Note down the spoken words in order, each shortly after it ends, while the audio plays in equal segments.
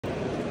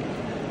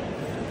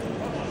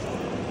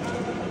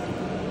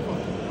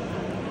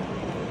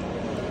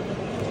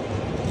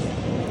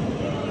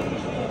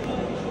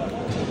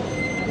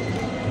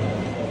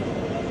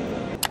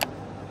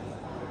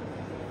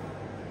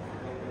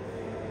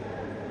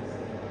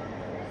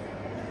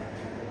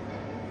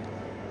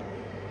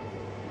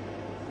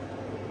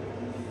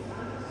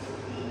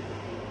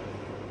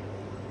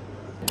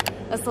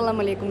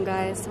As-salamu Alaykum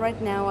guys. Right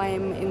now I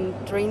am in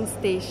train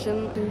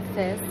station in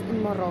Fez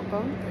in Morocco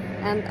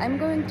and I'm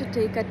going to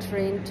take a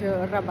train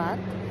to Rabat,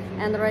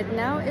 and right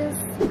now is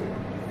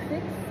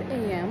 6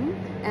 a.m.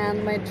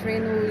 and my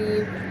train will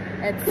leave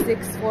at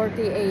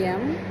 6:40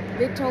 a.m.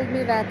 They told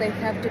me that I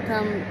have to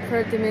come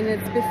 30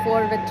 minutes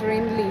before the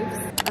train leaves.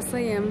 As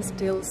I am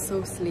still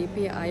so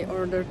sleepy, I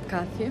ordered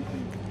coffee.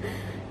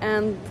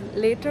 And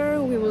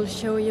later we will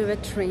show you the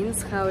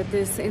trains, how it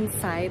is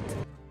inside.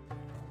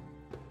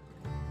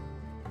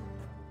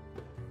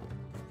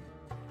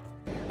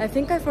 I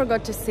think I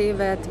forgot to say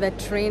that the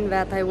train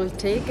that I will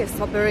take is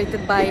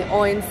operated by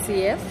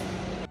ONCF.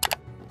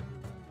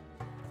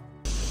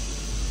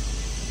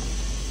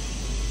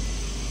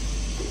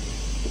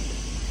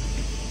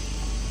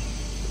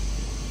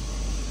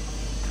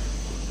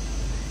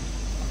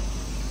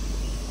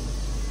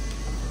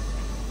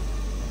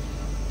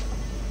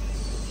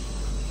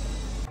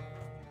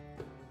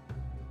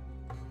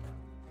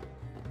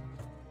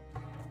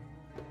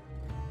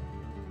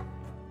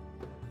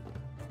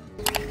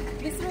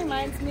 This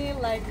reminds me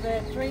like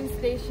the train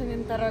station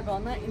in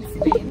Tarragona in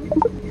Spain,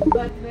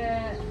 but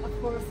of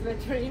course the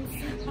trains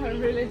are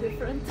really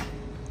different.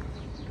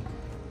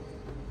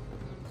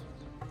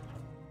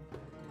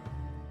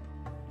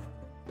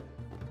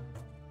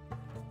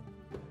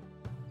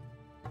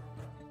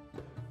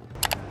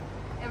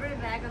 Every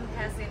wagon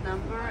has a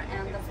number,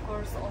 and of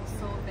course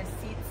also the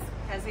seats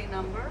has a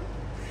number,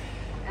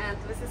 and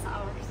this is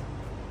ours.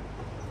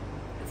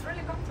 It's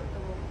really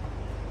comfortable.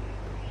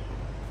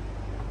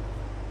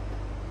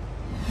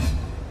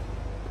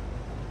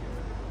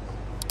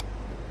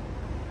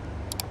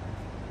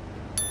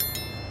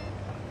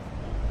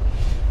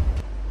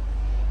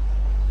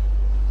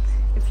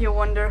 If you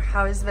wonder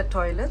how is the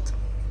toilet,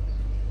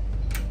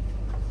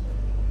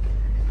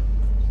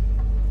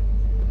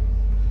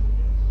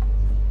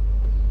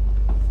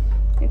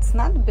 it's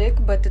not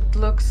big, but it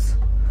looks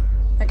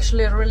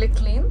actually really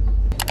clean.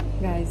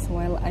 Guys,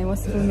 while I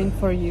was filming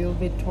for you,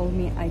 they told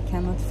me I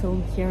cannot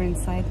film here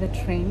inside the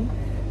train,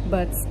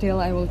 but still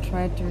I will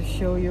try to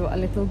show you a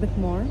little bit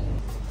more.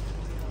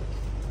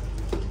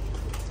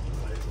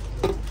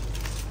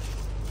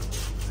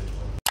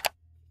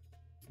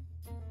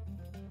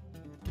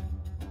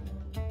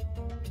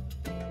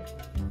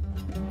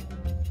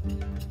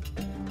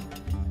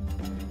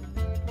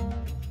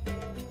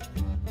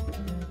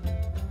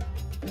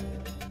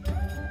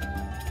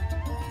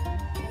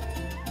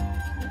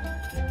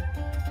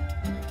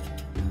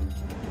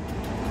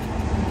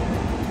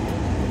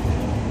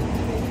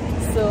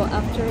 So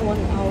after 1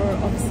 hour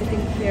of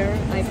sitting here,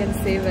 I can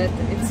say that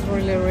it's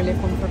really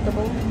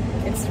comfortable.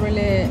 It's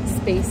really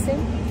spacey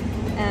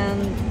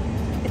and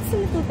it's a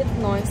little bit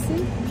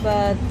noisy,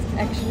 but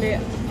actually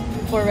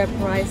for the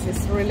price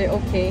it's really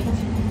okay.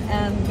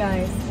 And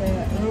guys,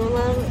 the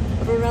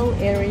rural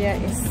area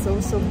is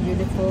so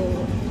beautiful.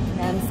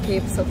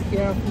 Landscapes of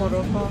here of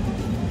Morocco.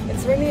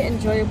 It's really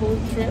enjoyable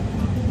trip.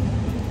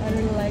 I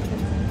really like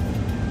it.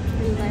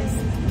 Really nice.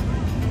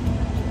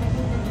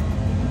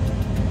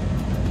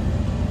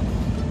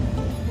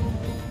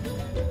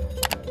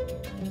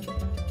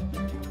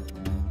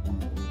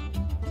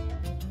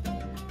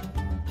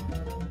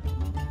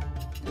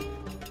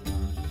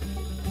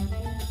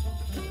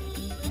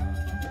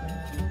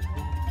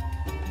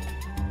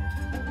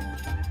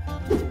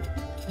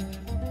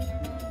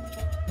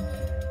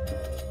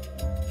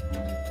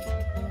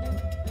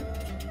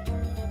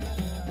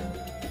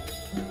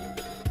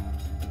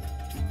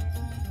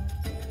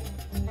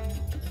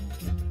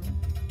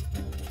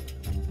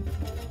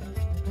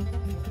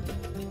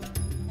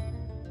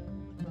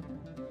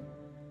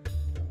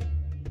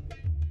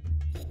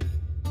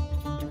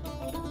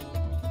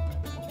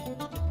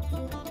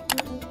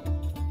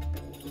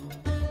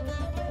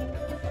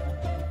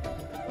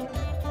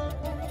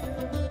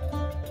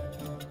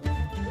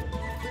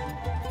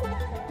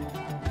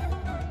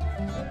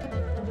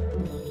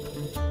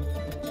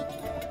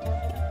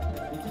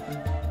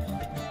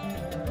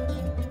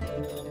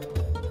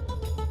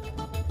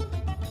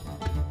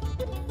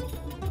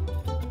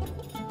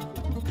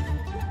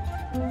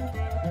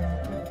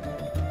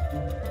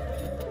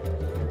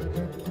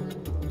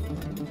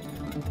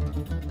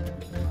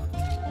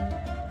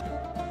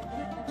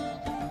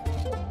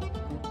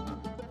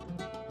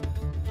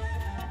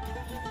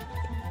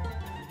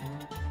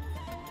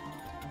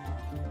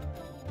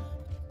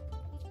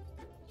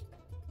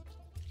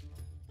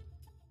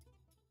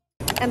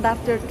 And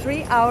after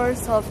 3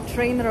 hours of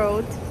train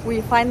road,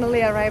 we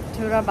finally arrived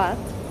to Rabat.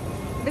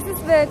 This is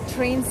the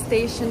train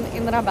station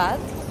in Rabat.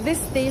 This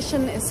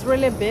station is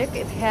really big.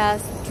 It has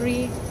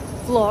 3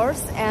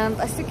 floors, and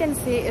as you can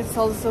see, it's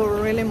also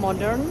really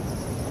modern.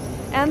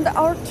 And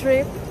our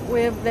trip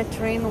with the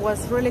train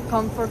was really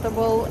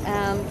comfortable,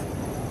 and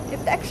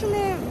it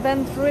actually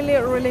went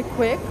really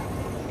quick.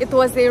 It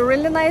was a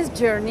really nice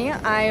journey.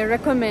 I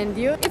recommend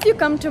you. If you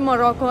come to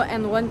Morocco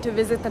and want to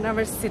visit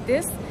another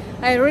cities,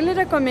 I really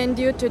recommend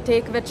you to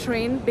take the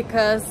train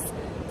because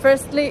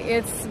firstly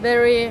it's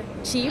very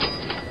cheap,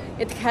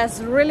 it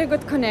has really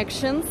good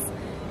connections,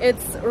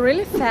 it's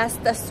really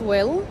fast as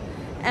well,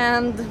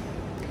 and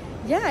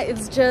yeah,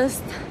 it's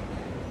just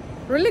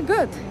really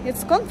good.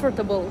 It's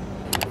comfortable.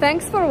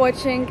 Thanks for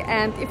watching,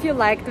 and if you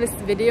liked this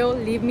video,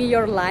 leave me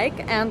your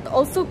like and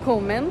also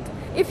comment.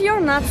 If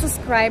you're not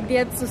subscribed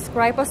yet,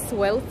 subscribe as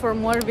well for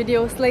more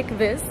videos like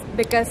this,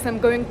 because I'm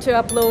going to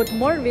upload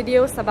more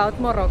videos about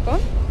Morocco.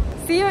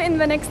 See you in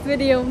the next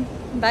video.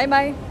 Bye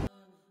bye.